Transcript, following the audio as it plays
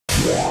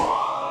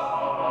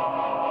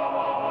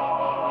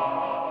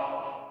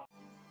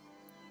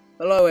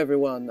Hello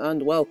everyone,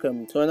 and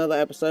welcome to another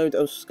episode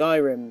of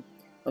Skyrim.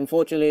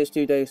 Unfortunately it's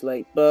 2 days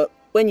late, but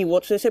when you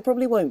watch this it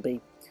probably won't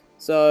be.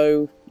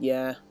 So,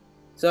 yeah.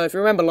 So if you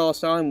remember last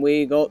time,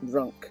 we got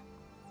drunk.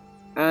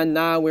 And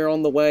now we're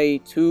on the way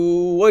to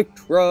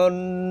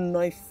Whiterun,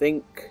 I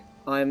think.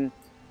 I don't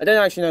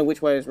actually know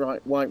which way is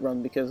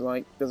Whiterun, because,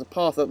 like, there's a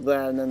path up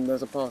there and then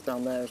there's a path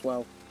down there as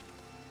well.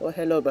 Oh,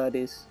 hello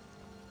birdies.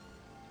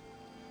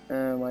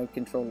 My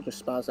controller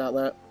just spazzed out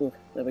there. Ooh,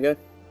 there we go.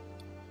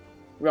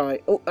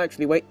 Right, oh,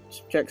 actually, wait,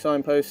 check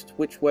signpost.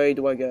 Which way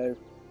do I go?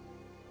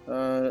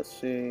 Let's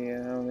see,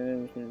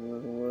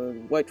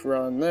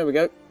 Whiterun, there we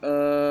go.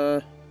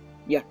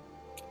 Yeah.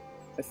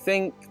 I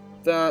think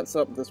that's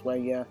up this way,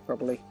 yeah,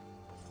 probably.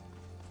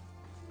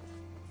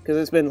 Because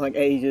it's been, like,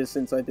 ages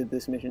since I did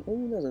this mission.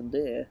 Oh, there's a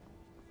deer.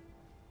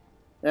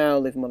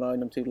 I'll leave him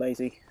alone, I'm too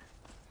lazy.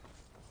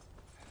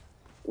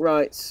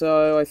 Right,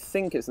 so I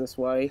think it's this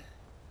way.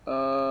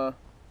 Oh,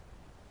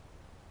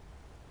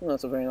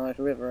 that's a very nice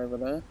river over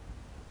there.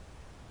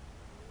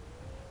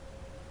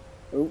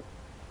 Oh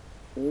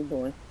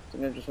boy, I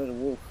think I just heard a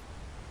wolf.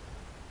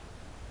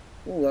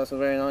 Oh, that's a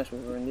very nice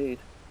river indeed.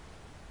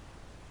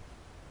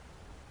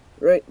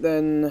 Right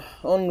then,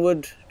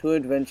 onward to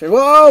adventure.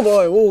 Whoa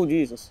boy, oh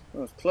Jesus,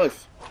 that was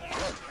close.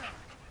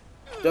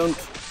 Don't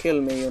kill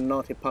me, you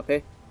naughty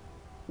puppy.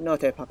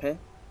 Naughty puppy.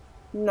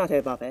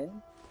 Naughty puppy.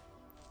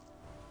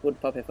 Good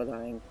puppy for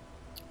dying.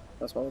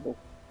 That's horrible.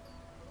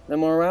 No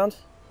more around?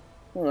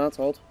 Oh, that's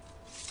odd.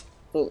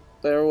 But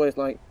they're always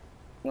like,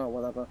 well,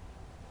 whatever.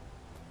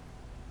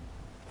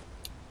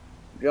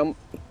 Jump.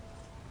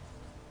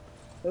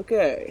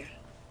 Okay.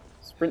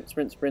 Sprint,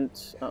 sprint,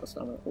 sprint. Out of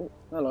stamina. Oh,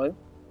 hello.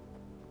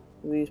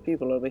 Who are these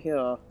people over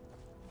here?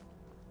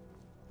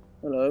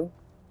 Hello.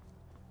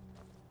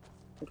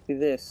 What could be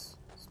this?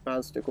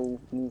 Spastical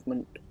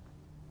movement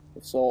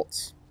of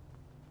sorts.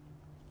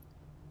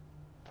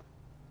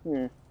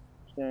 What's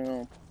going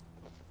on?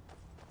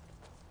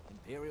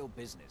 Imperial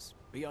business.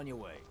 Be on your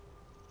way.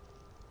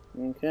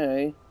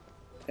 Okay.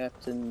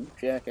 Captain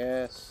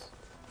Jackass.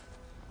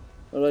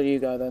 I'll let you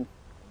go then.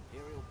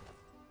 Imperial.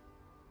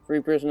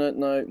 Free prisoner?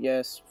 No.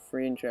 Yes.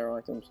 Free and share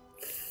items.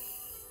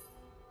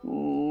 No.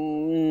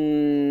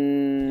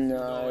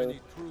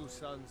 Any true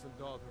sons and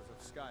daughters of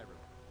Skyrim,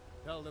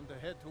 tell them to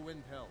head to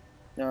Windhelm.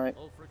 Alright.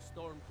 Ulfric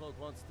Stormcloak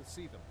wants to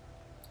see them.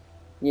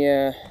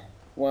 Yeah.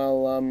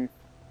 Well,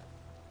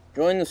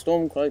 join the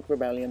Stormcloak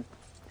Rebellion.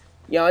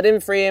 Yeah, I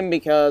didn't free him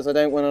because I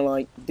don't want to,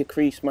 like,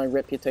 decrease my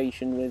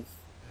reputation with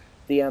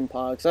the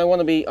Empire. Because I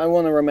want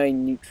to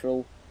remain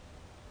neutral.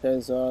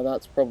 Because,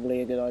 that's probably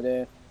a good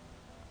idea.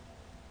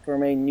 To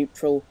remain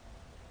neutral.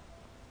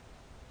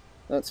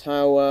 That's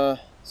how,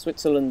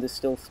 Switzerland is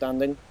still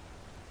standing.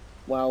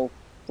 Well,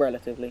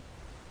 relatively.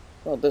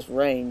 God, this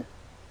rain.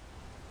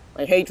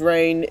 I hate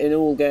rain in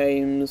all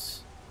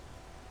games.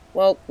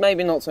 Well,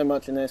 maybe not so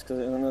much in this, because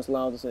it isn't as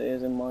loud as it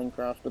is in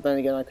Minecraft. But then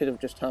again, I could have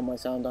just turned my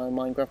sound down in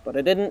Minecraft, but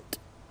I didn't.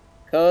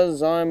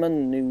 Because I'm a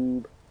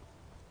noob.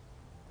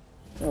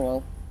 Oh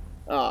well.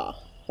 Ah,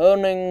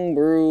 Honing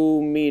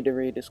Brew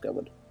Meadery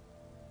discovered.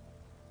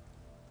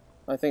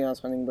 I think that's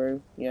Honing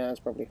Brew. Yeah, it's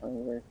probably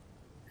Honing Brew.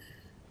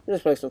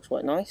 This place looks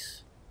quite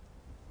nice.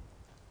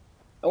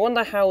 I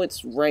wonder how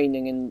it's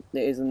raining and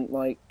it isn't,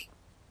 like,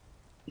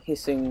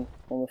 hissing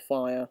on the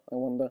fire, I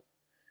wonder.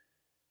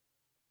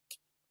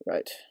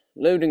 Right.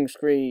 Loading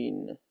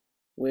screen.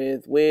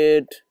 With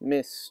weird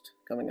mist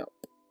coming up.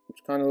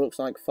 Which kind of looks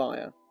like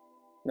fire.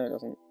 No, it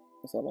doesn't.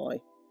 That's a lie.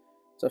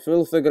 It's a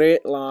filthy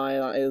great lie,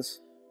 that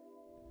is.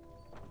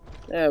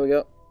 There we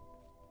go.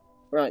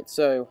 Right,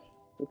 so,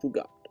 what you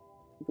got?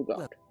 What you got?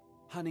 Well,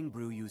 Honing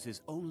Brew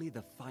uses only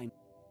the fine...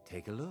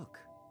 Take a look.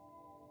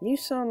 You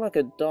sound like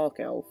a dark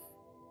elf.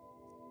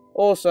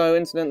 Also,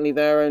 incidentally,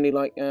 they're only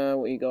like,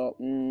 what you got?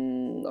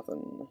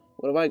 Nothing.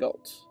 What have I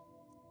got?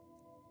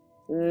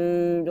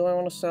 Do I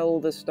want to sell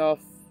this stuff?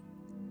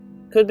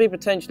 Could be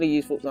potentially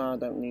useful. No, I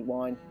don't need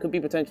wine. Could be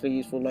potentially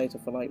useful later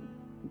for, like,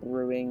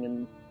 brewing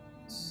and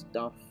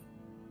stuff.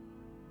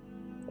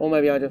 Or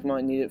maybe I just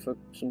might need it for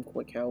some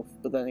quick health.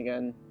 But then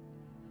again,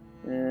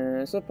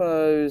 I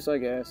suppose, I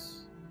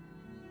guess.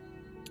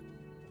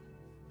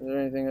 Is there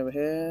anything over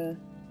here?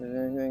 Is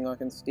there anything I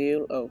can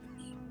steal? Oh,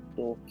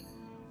 door.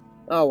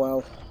 Oh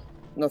well.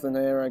 Nothing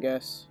here, I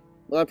guess.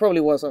 Well, there probably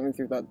was something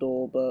through that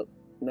door, but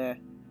meh.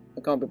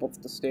 I can't be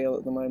bothered to steal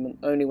at the moment.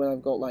 Only when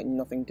I've got, like,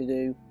 nothing to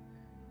do.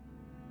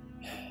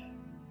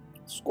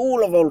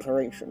 School of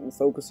Alteration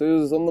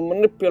focuses on the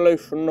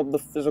manipulation of the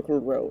physical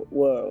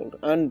world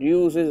and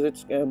uses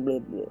its blah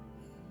blah.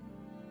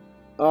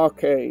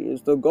 Arche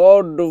is the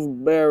god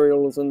of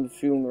burials and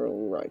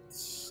funeral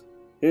rites.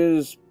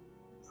 His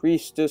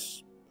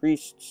priests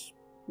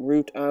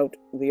root out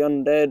the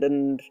undead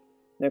and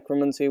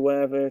necromancy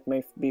wherever it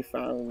may be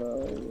found.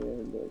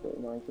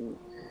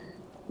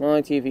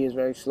 My TV is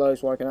very slow,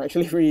 so I can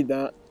actually read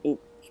that. Ooh,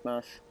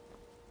 smash.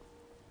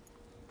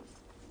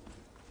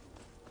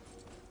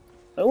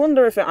 I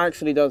wonder if it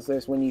actually does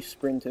this when you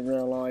sprint in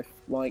real life.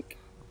 Like,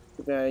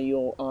 Where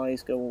your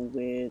eyes go all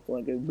weird,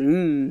 like go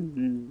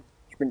boom.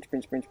 Sprint,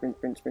 sprint, sprint, sprint,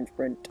 sprint, sprint,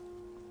 sprint.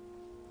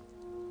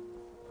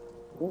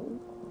 Ooh.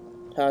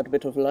 Tad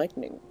bit of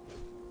lightning.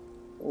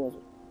 What was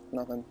it?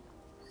 Nothing.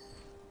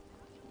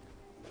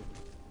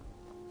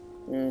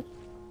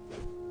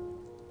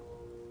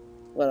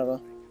 Whatever.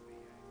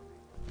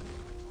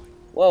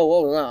 Whoa,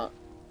 what was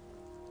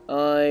that?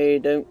 I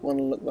don't want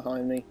to look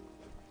behind me.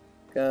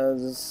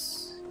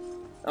 Because...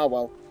 oh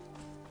well.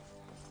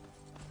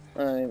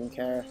 I don't even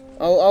care.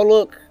 I'll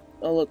look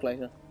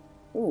later.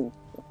 Ooh,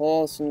 a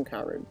horse and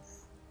carriage.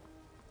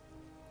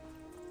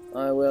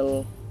 I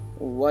will...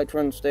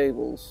 Whiterun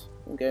stables.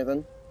 Okay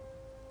then.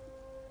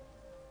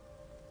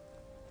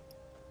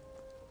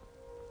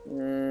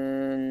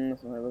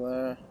 Nothing over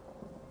there.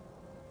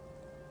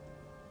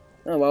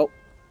 Oh well.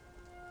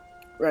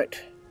 Right.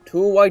 To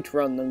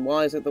Whiterun then.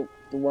 Why is it the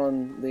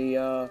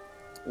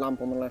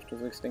lamp on the left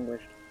was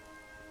extinguished?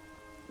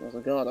 There's a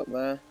guard up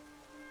there.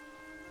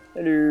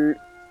 Hello.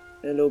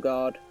 Hello,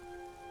 guard.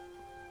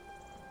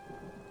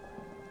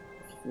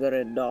 It's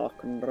very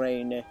dark and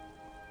rainy.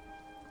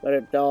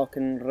 Very dark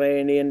and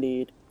rainy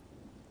indeed.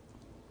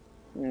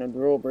 And a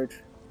drawbridge.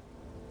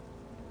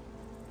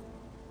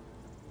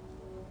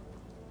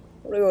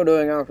 What are you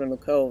doing out in the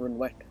cold and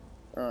wet?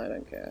 Oh, I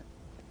don't care.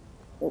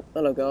 Oh,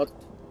 hello, guard.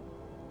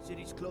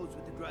 City's closed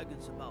with the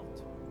dragons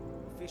about.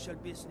 Official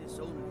business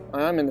only.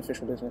 I am in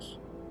official business.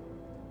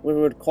 We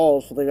would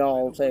call for the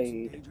Jarl's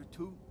aid. Danger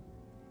too?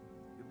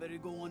 You better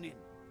go on in.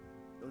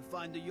 You'll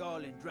find the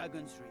Jarl in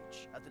Dragon's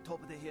Reach at the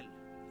top of the hill.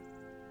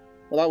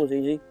 Well, that was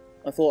easy.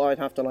 I thought I'd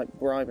have to, like,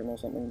 bribe him or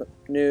something, but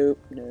no,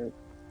 no.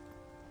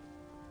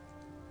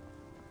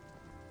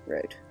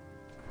 Right.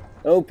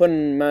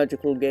 Open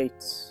magical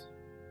gates.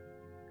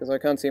 Because I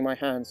can't see my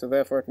hand, so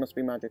therefore it must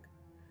be magic.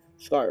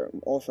 Skyrim,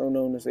 also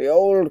known as the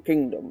Old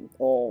Kingdom,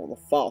 or the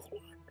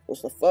Fatherland,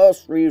 was the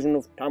first region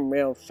of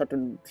Tamriel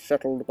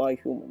settled by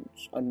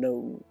humans,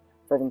 unknown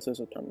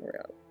provinces of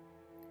Tamriel.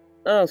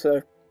 Oh,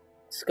 so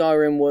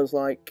Skyrim was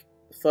like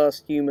the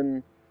first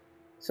human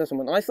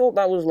settlement. I thought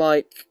that was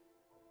like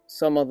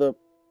some other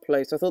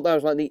place. I thought that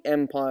was like the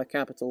Empire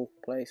capital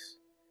place.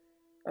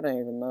 I don't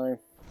even know.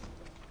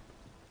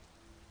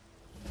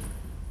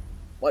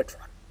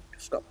 Whiterun,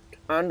 discovered,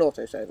 and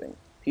auto-saving.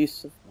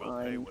 Peace of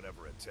mind. We'll pay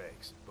whatever it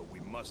takes, but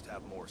we must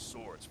have more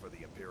swords for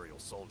the Imperial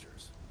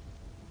soldiers.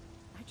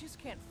 I just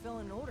can't fill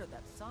an order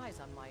that size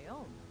on my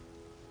own.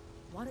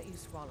 Why don't you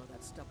swallow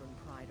that stubborn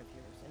pride of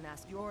yours and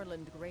ask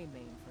Yorland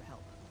Greymane for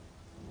help?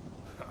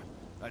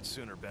 I'd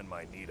sooner bend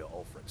my knee to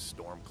Ulfric's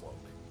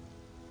Stormcloak.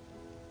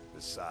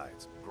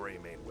 Besides,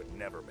 Greymane would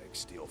never make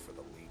steel for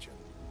the Legion.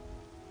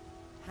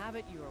 Have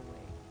it your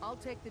way. I'll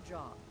take the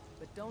job,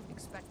 but don't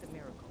expect a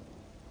miracle.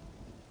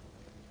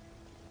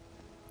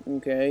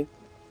 Okay.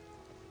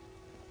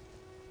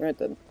 Right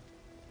then.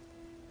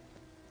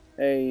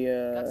 Hey,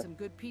 Got some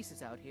good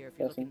pieces out here if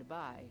you're looking to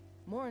buy.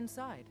 More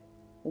inside.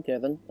 okay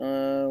then.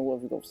 What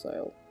have we got for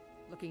sale?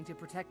 Looking to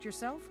protect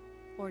yourself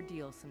or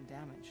deal some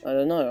damage? I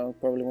don't know. I'll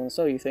probably want to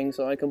sell you things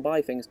so I can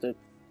buy things to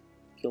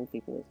kill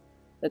people with.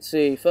 Let's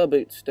see. Fur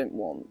boots don't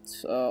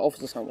want.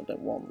 Officer's helmet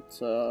don't want.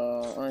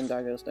 Iron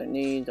daggers don't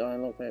need.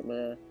 Iron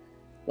lockpick,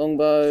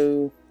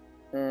 longbow.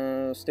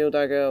 Steel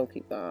dagger. I'll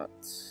keep that.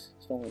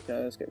 Storm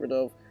curse, get rid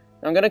of.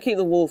 Now, I'm going to keep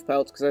the wolf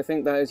pelt because I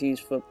think that is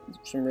used for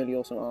some really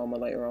awesome armor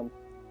later on.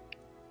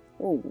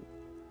 Oh,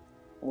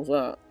 what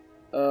was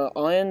that?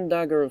 Iron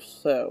dagger of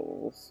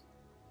cells.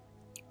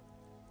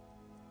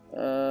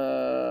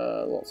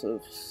 Lots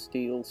of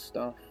steel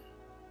stuff.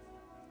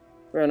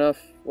 Fair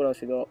enough. What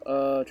else you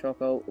got?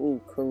 Charcoal.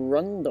 Ooh,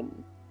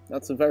 corundum.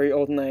 That's a very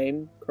odd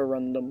name.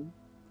 Corundum.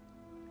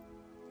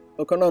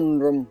 A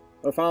conundrum.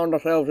 We found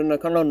ourselves in a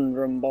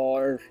conundrum,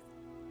 boys.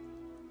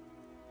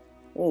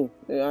 Oh,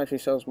 it actually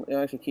sells. It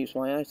actually keeps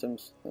my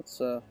items. That's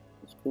cool.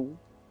 It's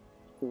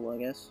cool, I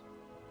guess.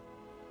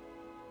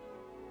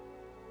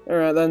 All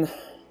right then.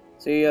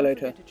 See you Don't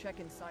later. forget to check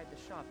inside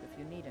the shop if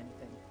you need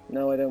anything.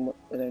 No, I don't.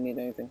 I don't need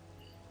anything.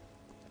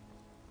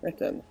 Right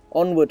then.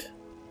 Onward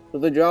to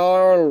the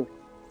Jarl.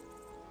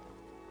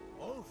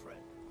 Ulfric,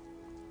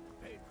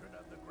 patron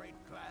of the great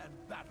clan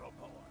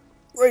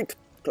Battleborn. Great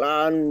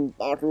clan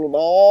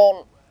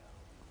Battleborn.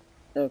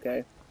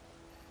 Okay.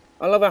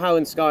 I love how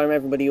in Skyrim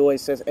everybody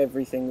always says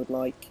everything with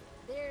like,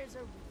 There's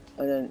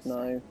a I don't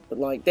know, but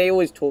like they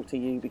always talk to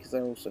you because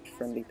they're all such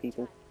friendly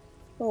people.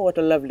 Oh, what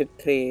a lovely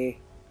tree.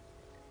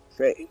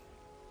 Tree.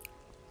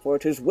 For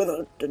it is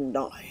withered and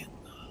dying.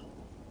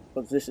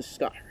 But this is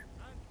Skyrim.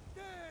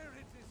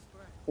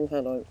 Oh,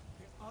 hello.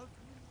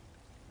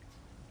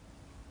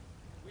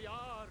 We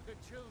are the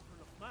children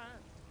of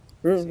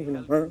man. Say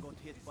Helgen got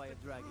hit by a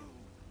dragon.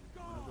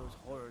 One of those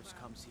horrors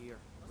comes here.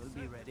 We'll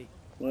be ready.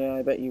 Yeah,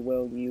 I bet you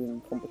will, you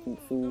incompetent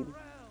fool.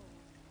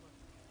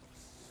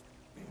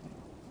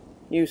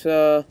 You,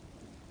 sir.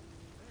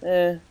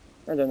 I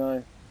don't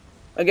know.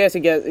 I guess he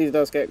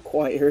does get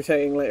quite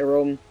irritating later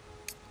on.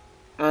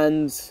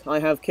 And I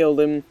have killed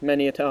him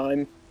many a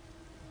time.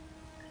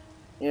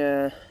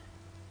 Yeah.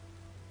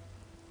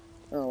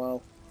 Oh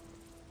well.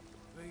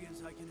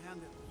 Dragons I can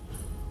handle.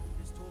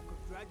 Just talk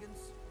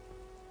dragons?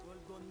 Well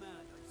gone mad,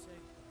 I'd say.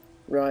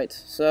 Right,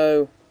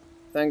 so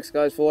thanks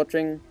guys for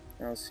watching.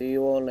 I'll see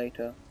you all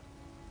later.